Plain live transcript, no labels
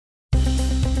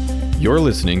You're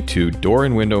listening to Door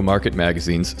and Window Market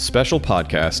Magazine's special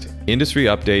podcast, Industry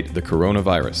Update: The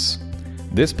Coronavirus.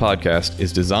 This podcast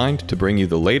is designed to bring you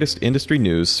the latest industry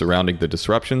news surrounding the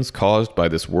disruptions caused by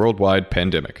this worldwide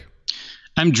pandemic.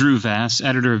 I'm Drew Vass,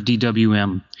 editor of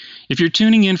DWM. If you're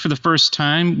tuning in for the first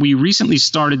time, we recently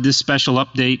started this special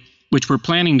update, which we're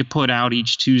planning to put out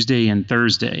each Tuesday and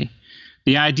Thursday.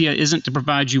 The idea isn't to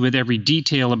provide you with every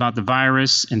detail about the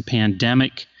virus and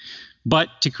pandemic, but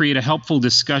to create a helpful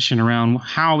discussion around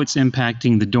how it's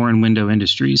impacting the door and window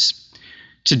industries.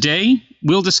 Today,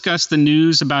 we'll discuss the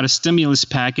news about a stimulus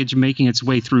package making its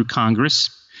way through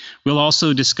Congress. We'll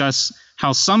also discuss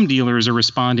how some dealers are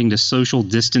responding to social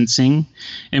distancing,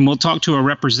 and we'll talk to a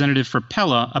representative for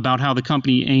Pella about how the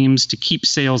company aims to keep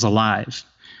sales alive.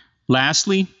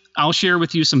 Lastly, I'll share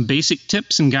with you some basic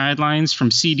tips and guidelines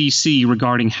from CDC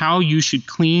regarding how you should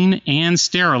clean and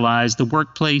sterilize the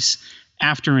workplace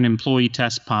after an employee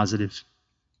tests positive.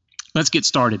 Let's get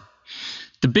started.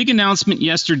 The big announcement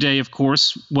yesterday, of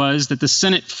course, was that the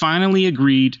Senate finally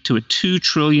agreed to a $2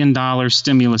 trillion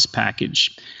stimulus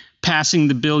package, passing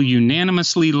the bill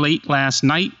unanimously late last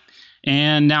night,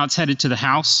 and now it's headed to the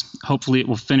House. Hopefully it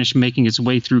will finish making its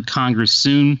way through Congress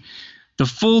soon. The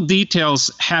full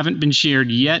details haven't been shared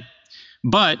yet,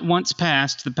 but once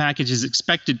passed, the package is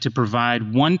expected to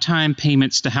provide one-time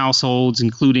payments to households,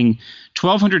 including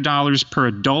 $1,200 per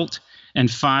adult and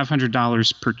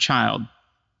 $500 per child.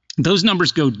 Those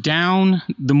numbers go down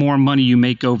the more money you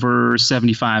make over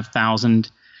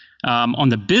 $75,000. On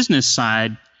the business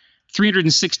side,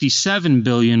 $367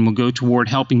 billion will go toward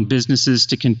helping businesses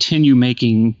to continue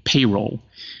making payroll.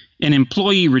 An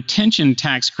employee retention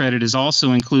tax credit is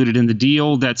also included in the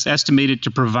deal that's estimated to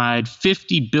provide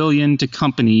 $50 billion to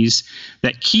companies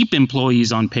that keep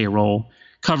employees on payroll,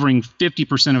 covering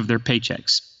 50% of their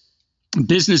paychecks.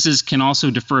 Businesses can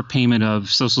also defer payment of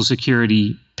Social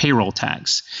Security payroll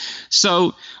tax.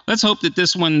 So let's hope that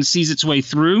this one sees its way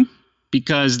through,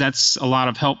 because that's a lot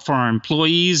of help for our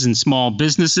employees and small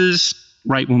businesses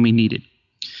right when we need it.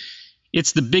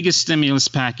 It's the biggest stimulus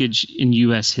package in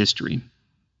U.S. history.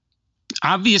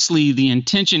 Obviously, the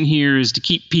intention here is to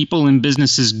keep people and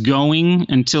businesses going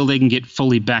until they can get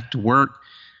fully back to work.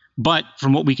 But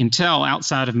from what we can tell,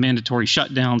 outside of mandatory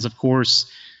shutdowns, of course,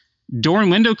 door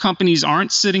and window companies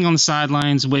aren't sitting on the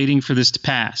sidelines waiting for this to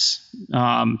pass.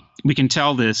 We can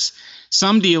tell this.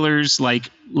 Some dealers, like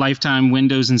Lifetime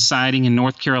Windows and Siding in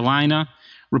North Carolina,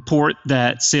 report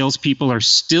that salespeople are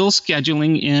still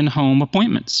scheduling in-home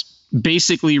appointments,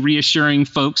 basically reassuring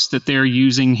folks that they're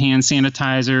using hand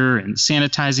sanitizer and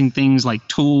sanitizing things like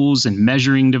tools and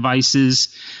measuring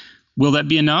devices. Will that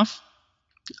be enough?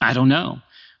 I don't know.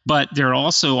 But they're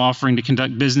also offering to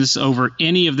conduct business over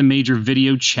any of the major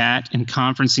video chat and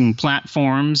conferencing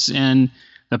platforms. And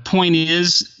the point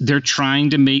is, they're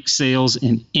trying to make sales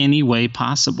in any way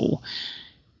possible.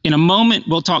 In a moment,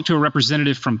 we'll talk to a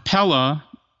representative from Pella,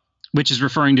 which is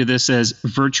referring to this as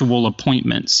virtual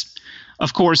appointments.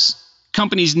 Of course,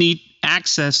 companies need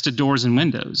access to doors and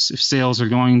windows if sales are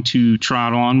going to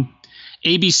trot on.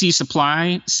 ABC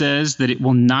Supply says that it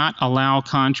will not allow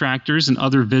contractors and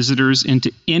other visitors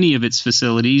into any of its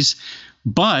facilities,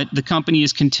 but the company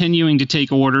is continuing to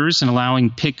take orders and allowing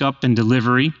pickup and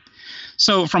delivery.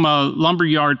 So from a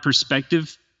lumberyard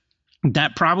perspective,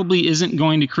 that probably isn't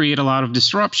going to create a lot of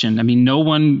disruption. I mean, no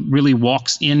one really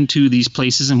walks into these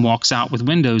places and walks out with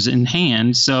windows in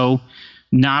hand, so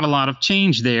not a lot of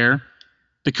change there.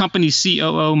 The company's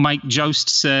COO, Mike Jost,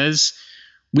 says,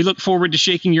 "We look forward to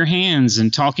shaking your hands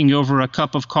and talking over a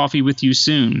cup of coffee with you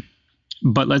soon.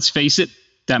 But let's face it,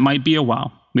 that might be a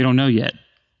while. We don't know yet."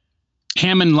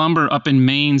 Hammond Lumber up in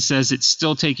Maine says it's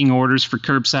still taking orders for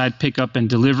curbside pickup and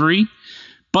delivery,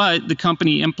 but the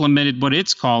company implemented what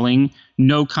it's calling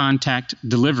no-contact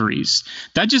deliveries.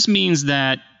 That just means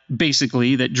that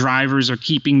basically that drivers are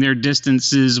keeping their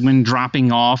distances when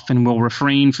dropping off and will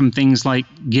refrain from things like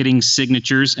getting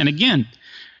signatures. And again,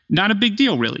 not a big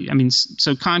deal, really. I mean,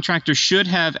 so contractors should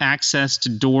have access to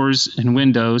doors and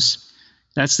windows.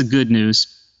 That's the good news.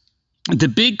 The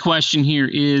big question here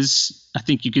is, I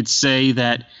think you could say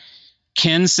that,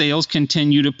 can sales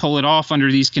continue to pull it off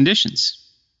under these conditions?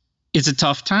 It's a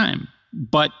tough time,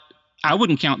 but I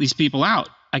wouldn't count these people out.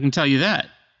 I can tell you that.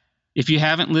 If you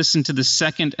haven't listened to the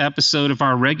second episode of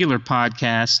our regular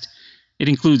podcast, it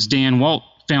includes Dan Walt,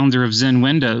 founder of Zen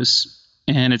Windows,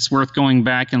 and it's worth going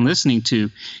back and listening to.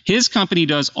 His company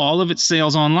does all of its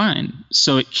sales online,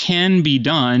 so it can be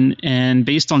done, and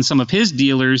based on some of his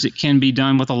dealers, it can be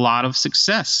done with a lot of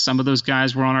success. Some of those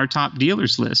guys were on our top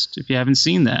dealers list, if you haven't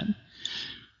seen that.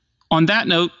 On that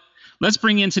note, let's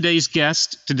bring in today's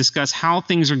guest to discuss how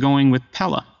things are going with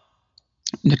Pella.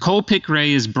 Nicole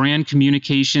Pickray is Brand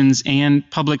Communications and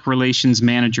Public Relations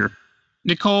Manager.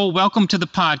 Nicole, welcome to the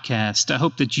podcast. I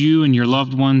hope that you and your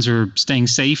loved ones are staying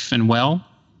safe and well.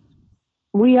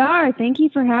 We are. Thank you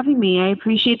for having me. I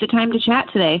appreciate the time to chat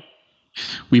today.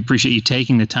 We appreciate you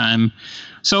taking the time.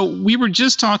 So we were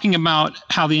just talking about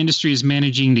how the industry is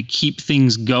managing to keep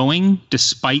things going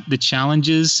despite the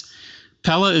challenges.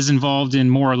 Pella is involved in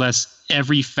more or less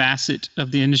every facet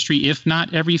of the industry, if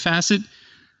not every facet.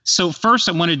 So first,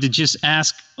 I wanted to just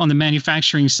ask on the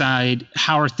manufacturing side,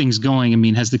 how are things going? I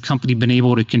mean, has the company been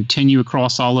able to continue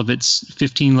across all of its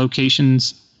 15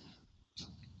 locations?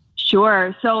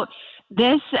 Sure. So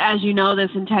this, as you know,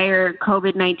 this entire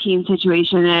COVID-19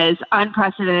 situation is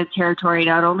unprecedented territory,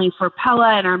 not only for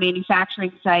Pella and our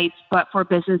manufacturing sites, but for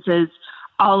businesses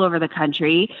all over the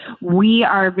country. We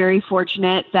are very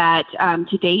fortunate that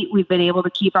to date, we've been able to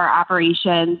keep our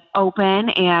operations open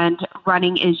and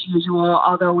running as usual,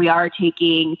 although we are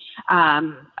taking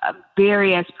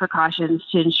various precautions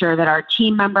to ensure that our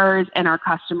team members and our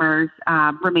customers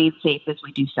remain safe as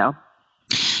we do so.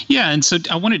 Yeah, and so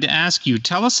I wanted to ask you,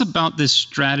 tell us about this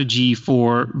strategy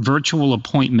for virtual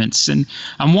appointments. And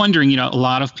I'm wondering, a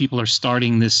lot of people are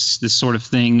starting this sort of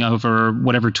thing over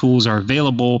whatever tools are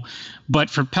available. But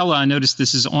for Pella, I noticed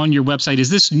this is on your website. Is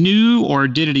this new, or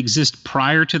did it exist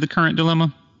prior to the current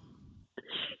dilemma?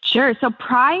 Sure. So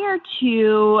prior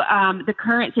to the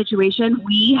current situation,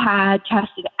 we had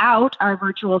tested out our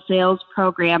virtual sales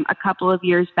program a couple of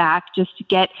years back just to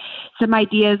get some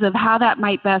ideas of how that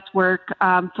might best work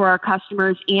for our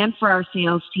customers and for our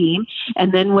sales team.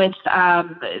 And then with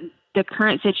the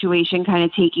current situation kind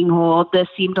of taking hold, this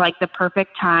seemed like the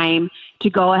perfect time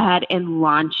to go ahead and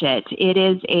launch it. It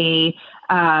is a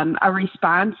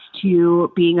response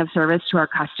to being of service to our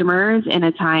customers in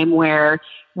a time where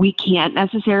we can't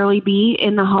necessarily be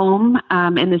in the home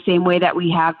in the same way that we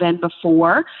have been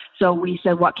before. So we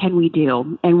said, what can we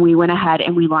do? And we went ahead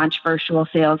and we launched virtual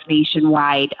sales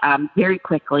nationwide very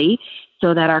quickly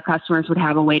so that our customers would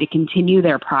have a way to continue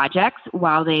their projects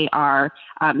while they are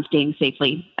staying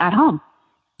safely at home.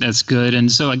 That's good.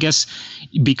 And so I guess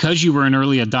because you were an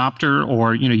early adopter,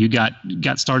 or you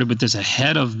got started with this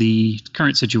ahead of the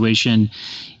current situation,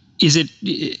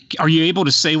 are you able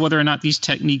to say whether or not these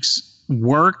techniques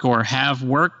work or have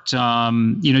worked?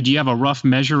 Do you have a rough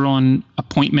measure on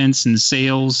appointments and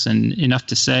sales and enough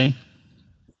to say?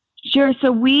 Sure. So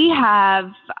we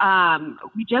have,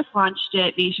 we just launched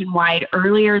it nationwide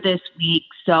earlier this week.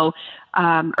 So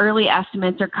early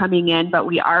estimates are coming in, but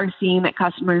we are seeing that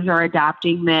customers are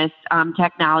adopting this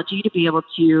technology to be able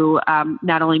to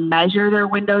not only measure their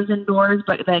windows and doors,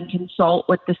 but then consult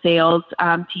with the sales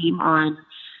team on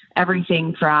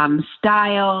everything from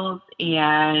styles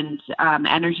and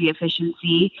energy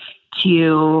efficiency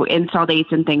to install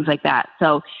dates and things like that.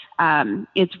 So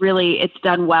it's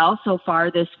done well so far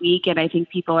this week, and I think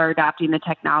people are adopting the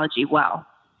technology well.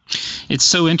 It's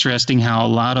so interesting how a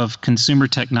lot of consumer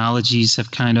technologies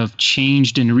have kind of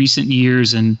changed in recent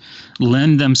years and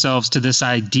lend themselves to this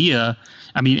idea.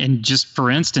 I mean, and just for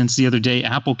instance, the other day,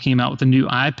 Apple came out with a new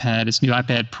iPad, its new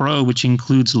iPad Pro, which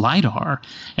includes LiDAR.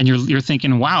 And you're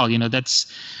thinking, wow,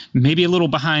 that's maybe a little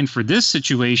behind for this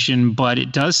situation, but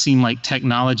it does seem like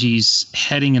technology's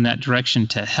heading in that direction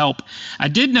to help. I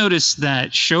did notice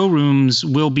that showrooms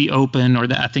will be open, or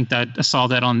that I think that I saw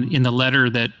that in the letter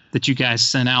that you guys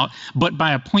sent out, but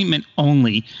by appointment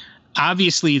only.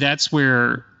 Obviously, that's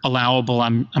where allowable,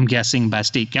 I'm guessing, by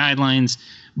state guidelines.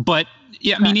 But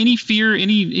yeah, I mean, any fear,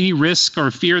 any risk or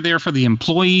fear there for the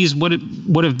employees? What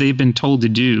have they been told to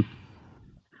do?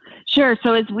 Sure.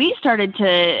 So as we started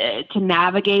to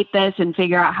navigate this and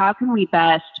figure out how can we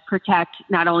best protect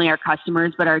not only our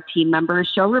customers but our team members,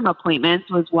 showroom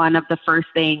appointments was one of the first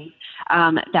things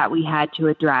that we had to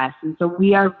address. And so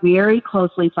we are very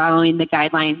closely following the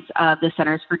guidelines of the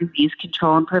Centers for Disease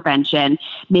Control and Prevention,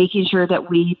 making sure that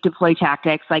we deploy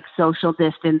tactics like social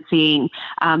distancing,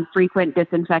 frequent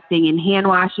disinfecting and hand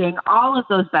washing, all of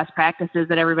those best practices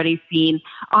that everybody's seen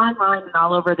online and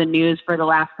all over the news for the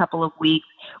last couple of weeks.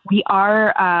 We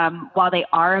are, while they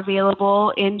are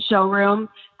available in showroom,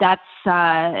 that's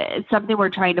something we're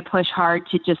trying to push hard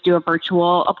to just do a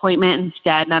virtual appointment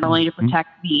instead, not only to protect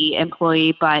the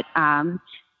employee, but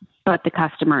the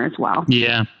customer as well.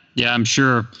 Yeah, I'm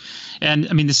sure. And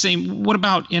I mean, the same, what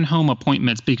about in-home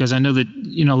appointments? Because I know that,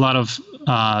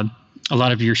 a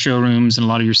lot of your showrooms and a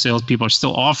lot of your salespeople are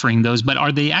still offering those, but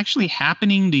are they actually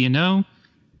happening? Do you know?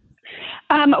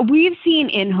 We've seen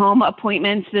in-home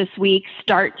appointments this week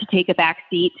start to take a back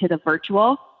seat to the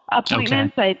virtual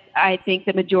appointments. Okay. I think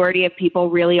the majority of people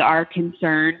really are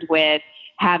concerned with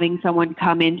having someone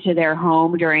come into their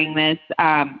home during this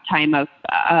time of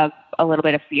a little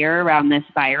bit of fear around this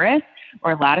virus,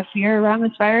 or a lot of fear around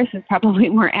this virus is probably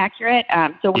more accurate.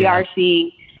 So we are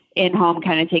seeing in-home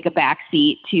kind of take a back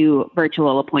seat to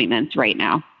virtual appointments right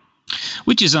now.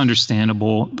 Which is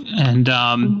understandable. And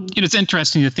it's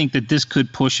interesting to think that this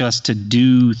could push us to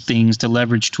do things, to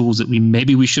leverage tools that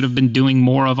we should have been doing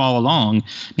more of all along.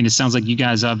 I mean, it sounds like you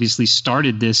guys obviously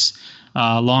started this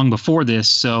long before this,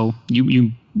 so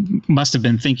you must have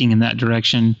been thinking in that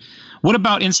direction. What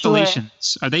about installations?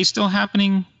 Sure. Are they still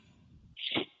happening?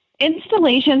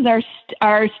 Installations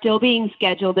are still being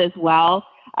scheduled as well.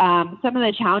 Some of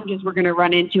the challenges we're going to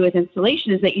run into with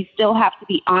installation is that you still have to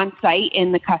be on site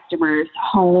in the customer's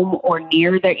home or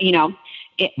near their,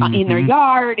 in their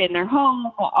yard, in their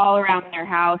home, all around their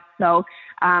house. So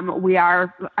we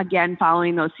are, again,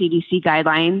 following those CDC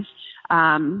guidelines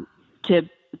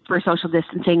for social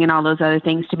distancing and all those other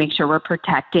things to make sure we're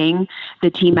protecting the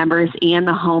team members and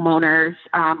the homeowners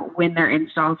when their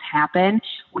installs happen.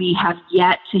 We have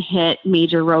yet to hit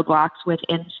major roadblocks with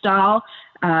install.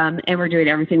 And we're doing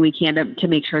everything we can to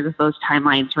make sure that those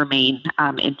timelines remain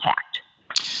intact.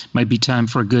 Might be time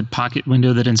for a good pocket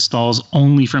window that installs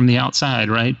only from the outside,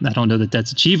 right? I don't know that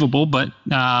that's achievable, but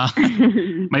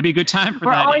might be a good time for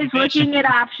that. We're always looking at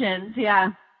options,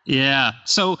 yeah. Yeah.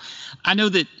 So I know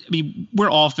that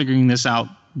we're all figuring this out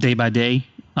day by day.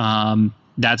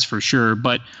 That's for sure.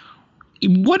 But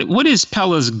what is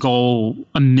Pella's goal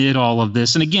amid all of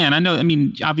this? And again,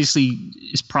 obviously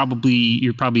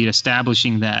you're probably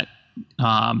establishing that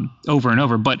over and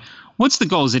over, but what's the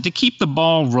goal? Is it to keep the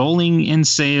ball rolling in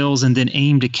sales and then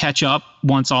aim to catch up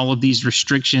once all of these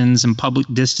restrictions and public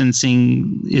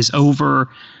distancing is over?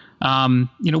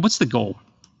 What's the goal?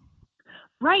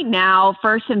 Right now,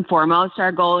 first and foremost,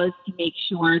 our goal is to make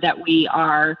sure that we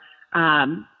are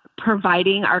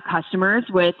providing our customers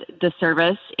with the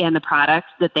service and the products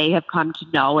that they have come to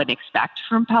know and expect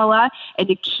from Pella, and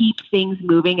to keep things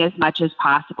moving as much as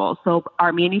possible. So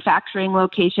our manufacturing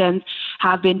locations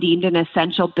have been deemed an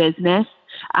essential business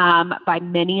by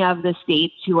many of the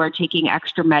states who are taking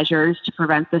extra measures to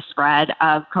prevent the spread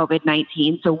of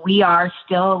COVID-19. So we are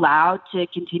still allowed to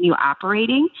continue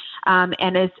operating, and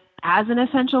as an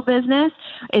essential business,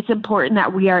 it's important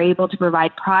that we are able to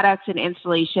provide products and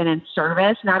installation and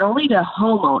service, not only to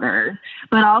homeowners,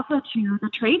 but also to the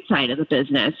trade side of the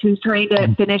business who's trying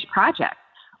to finish projects.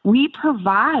 We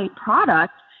provide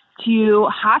products to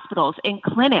hospitals and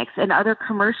clinics and other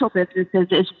commercial businesses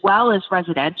as well as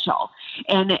residential.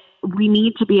 And we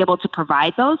need to be able to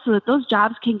provide those so that those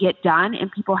jobs can get done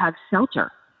and people have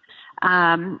shelter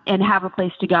and have a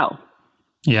place to go.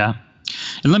 Yeah.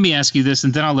 And let me ask you this,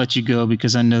 and then I'll let you go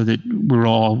because I know that we're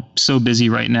all so busy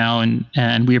right now,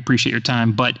 and we appreciate your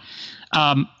time. But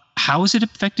how has it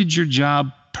affected your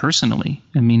job personally?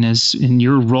 I mean, as in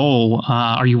your role,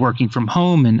 are you working from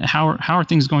home, and how are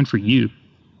things going for you?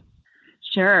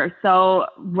 Sure. So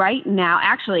right now,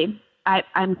 actually,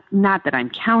 I'm not that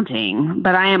I'm counting,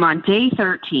 but I am on day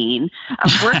 13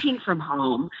 of working from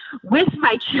home with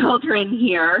my children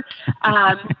here.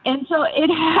 And so it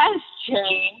has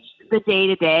changed the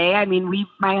day-to-day. I mean,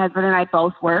 my husband and I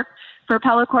both work for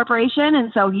Pella Corporation,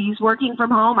 and so he's working from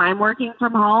home, I'm working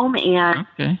from home, and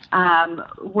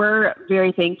we're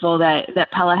very thankful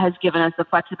that Pella has given us the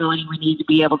flexibility we need to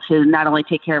be able to not only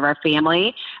take care of our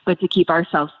family, but to keep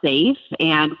ourselves safe.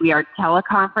 And we are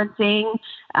teleconferencing.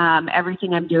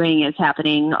 Everything I'm doing is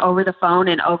happening over the phone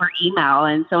and over email,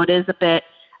 and so it is a bit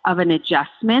of an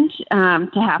adjustment to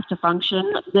have to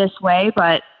function this way,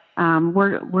 but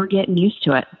we're getting used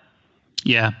to it.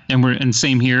 Yeah, and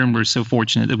same here, and we're so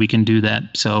fortunate that we can do that.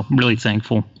 So really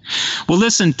thankful. Well,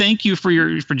 listen, thank you for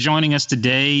joining us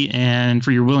today and for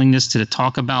your willingness to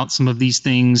talk about some of these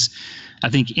things.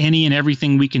 I think any and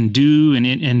everything we can do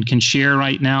and can share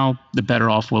right now, the better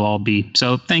off we'll all be.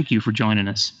 So thank you for joining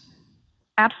us.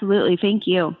 Absolutely, thank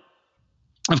you.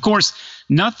 Of course,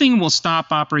 nothing will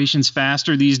stop operations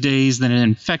faster these days than an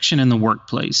infection in the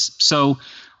workplace. So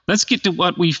let's get to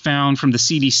what we found from the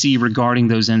CDC regarding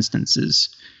those instances.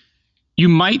 You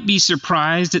might be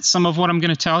surprised at some of what I'm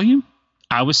going to tell you.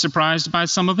 I was surprised by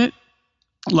some of it.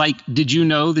 Like, did you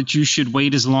know that you should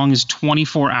wait as long as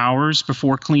 24 hours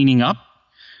before cleaning up?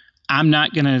 I'm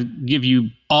not going to give you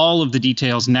all of the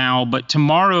details now, but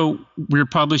tomorrow we're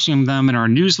publishing them in our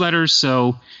newsletter,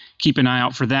 so keep an eye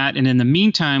out for that. And in the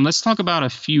meantime, let's talk about a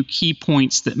few key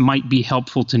points that might be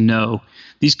helpful to know.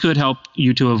 These could help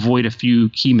you to avoid a few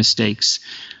key mistakes.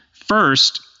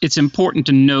 First, it's important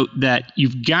to note that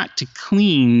you've got to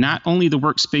clean not only the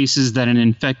workspaces that an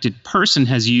infected person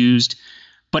has used,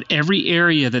 but every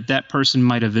area that person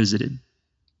might have visited.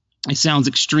 It sounds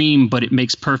extreme, but it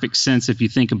makes perfect sense if you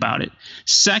think about it.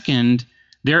 Second,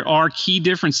 there are key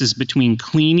differences between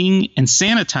cleaning and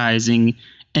sanitizing,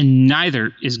 and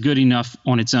neither is good enough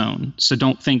on its own. So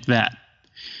don't think that.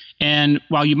 And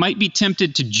while you might be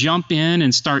tempted to jump in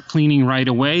and start cleaning right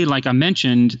away, like I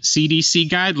mentioned, CDC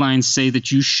guidelines say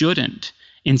that you shouldn't.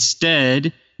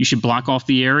 Instead, you should block off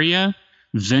the area,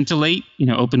 ventilate,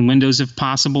 open windows if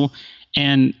possible,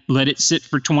 and let it sit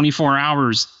for 24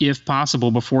 hours if possible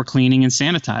before cleaning and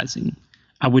sanitizing.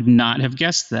 I would not have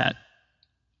guessed that.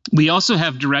 We also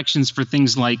have directions for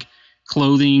things like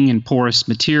clothing and porous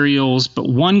materials, but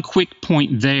one quick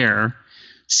point there,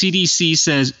 CDC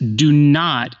says do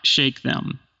not shake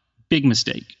them. Big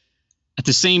mistake. At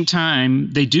the same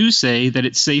time, they do say that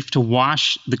it's safe to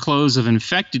wash the clothes of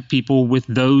infected people with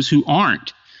those who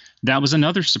aren't. That was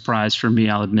another surprise for me,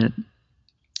 I'll admit.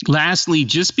 Lastly,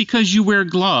 just because you wear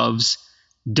gloves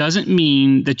doesn't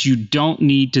mean that you don't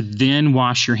need to then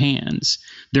wash your hands.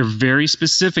 They're very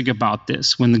specific about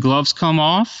this. When the gloves come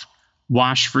off,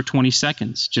 wash for 20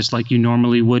 seconds, just like you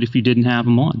normally would if you didn't have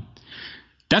them on.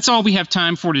 That's all we have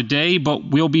time for today, but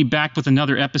we'll be back with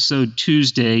another episode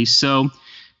Tuesday, so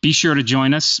be sure to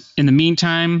join us. In the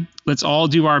meantime, let's all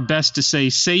do our best to stay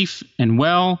safe and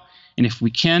well, and if we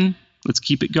can, let's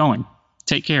keep it going.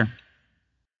 Take care.